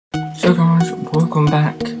Hello guys, welcome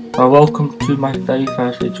back. Welcome to my very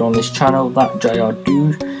first video on this channel,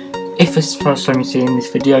 ThatJrDude. If it's the first time you're seeing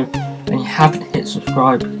this video and you haven't hit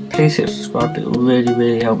subscribe, please hit subscribe, it will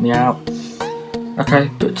really help me out. Okay,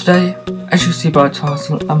 but today, as you see by the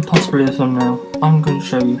title and possibly the thumbnail, I'm going to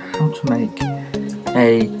show you how to make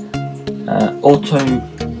a auto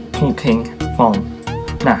plunking farm.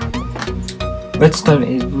 Now, redstone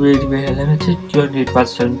is really limited. You only need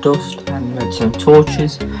redstone dust and redstone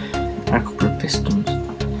torches and a couple of pistons.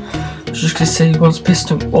 As you can see, once the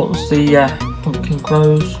pumpkin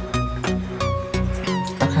grows,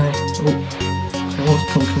 okay, so once the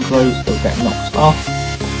pumpkin grows, it'll get knocked off.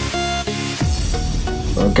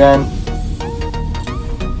 So again,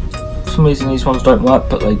 for some reason these ones don't work,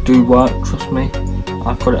 but they do work, trust me.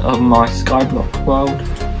 I've got it on my skyblock world.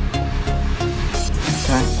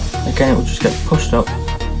 Okay, again it will just get pushed up.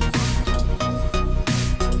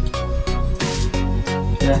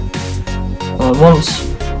 Yeah.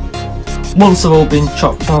 Once they've all been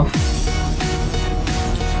chopped off,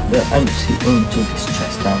 they're empty into this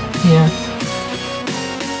chest down here.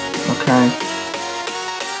 Okay.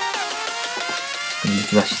 Leave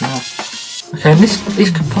the rest now. Okay,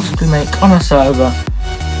 this could possibly make on a server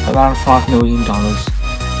around $5 million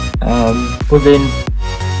within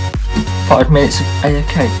 5 minutes of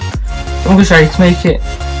AFK. So I'm going to show you to make it.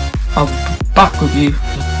 I'll be back with you.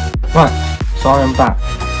 Right, sorry, I'm back.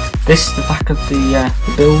 This is the back of the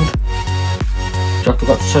build, which I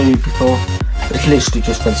forgot to show you before. But it's literally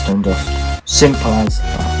just redstone dust. Simple as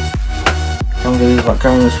that. I'm going to leave that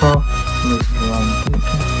going as well.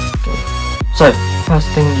 So, first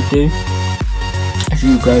thing you do is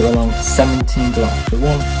you go along 17 blocks. So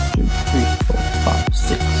 1, 2, 3, 4, 5,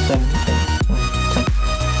 6, 7, 8, 9, 10,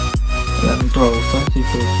 11, 12, 13,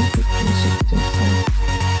 14, 15, 16,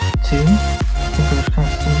 17. I think I was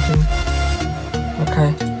counting 17.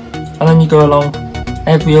 Okay. And then you go along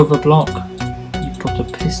every other block. You put a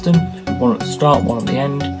piston, one at the start, one at the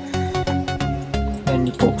end. Then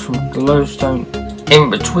you put some glowstone in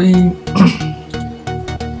between.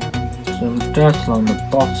 Some dirt along the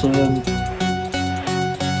bottom.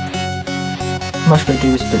 I'm actually going to do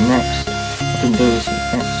this bit next. I can do this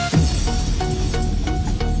next.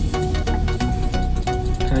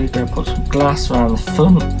 Okay, you're going to put some glass around the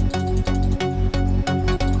front.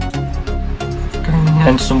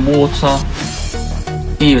 And some water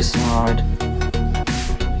either side.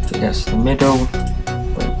 So it gets to the middle.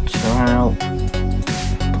 Put it out.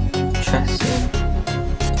 Put the chest in.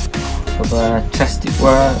 So there, test it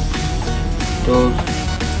works. It does.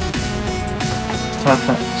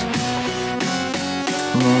 Perfect.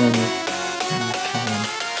 And then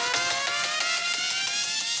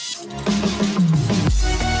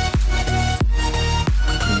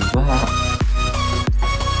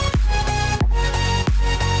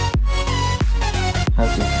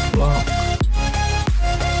block.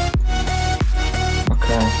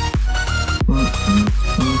 Okay.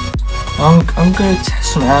 I'm going to test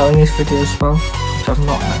some out in this video as well, which I've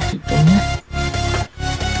not actually done yet.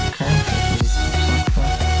 Okay,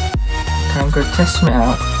 I'm going to test some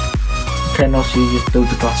out. Okay, now so you just build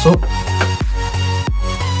the glass up.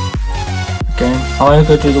 Again, I'm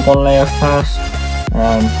going to do the one layer first.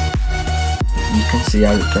 You can see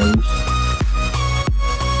how it goes.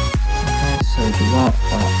 So do that.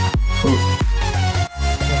 Oh.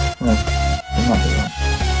 No, it might be that.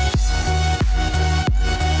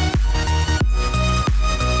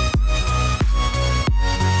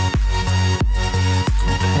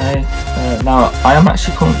 Okay, now I am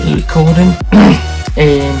actually currently recording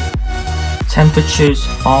in temperatures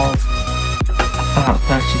of about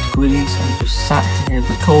 30 degrees. I'm just sat here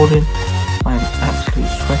recording. I'm absolutely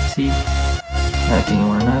sweaty. I don't think you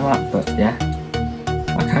want to know that, but yeah.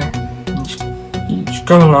 Okay. You just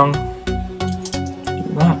go along,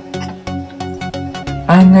 do that,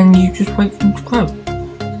 and then you just wait for them to grow.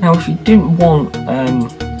 Now if you didn't want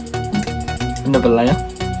another layer,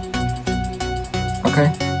 okay,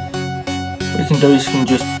 what you can do is you can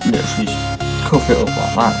just literally cover it up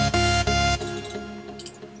like that.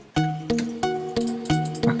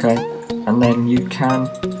 Okay, and then you can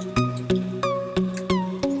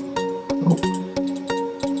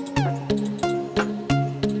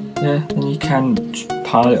yeah, and you can just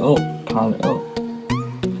pile it up.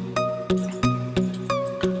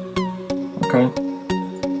 Okay,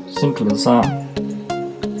 simple as that.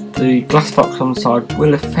 The glass box on the side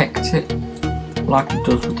will affect it, like it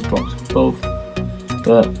does with the box above,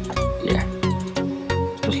 but yeah,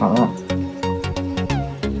 just like that.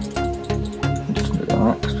 Just do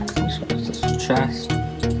that, because it's the chest.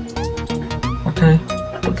 Okay,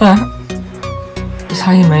 but that is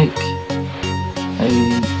how you make a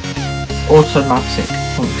automatic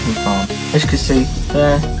pumpkin farm. As you can see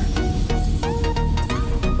there,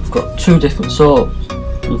 we've got two different sorts.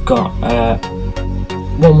 We've got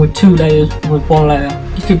one with 2 layers, one with 1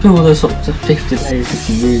 layer. You can build this up to 50 layers if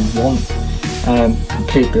you really want.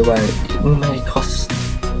 Please be aware, it may cost,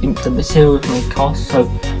 the materials may cost, so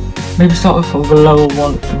maybe start with a lower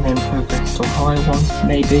one and then progress to a higher one,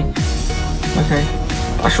 maybe. Okay,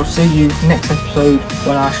 I shall see you next episode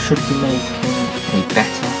when I should be making a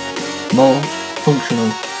better, more functional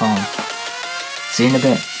farm. See you in a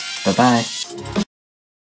bit. Bye bye.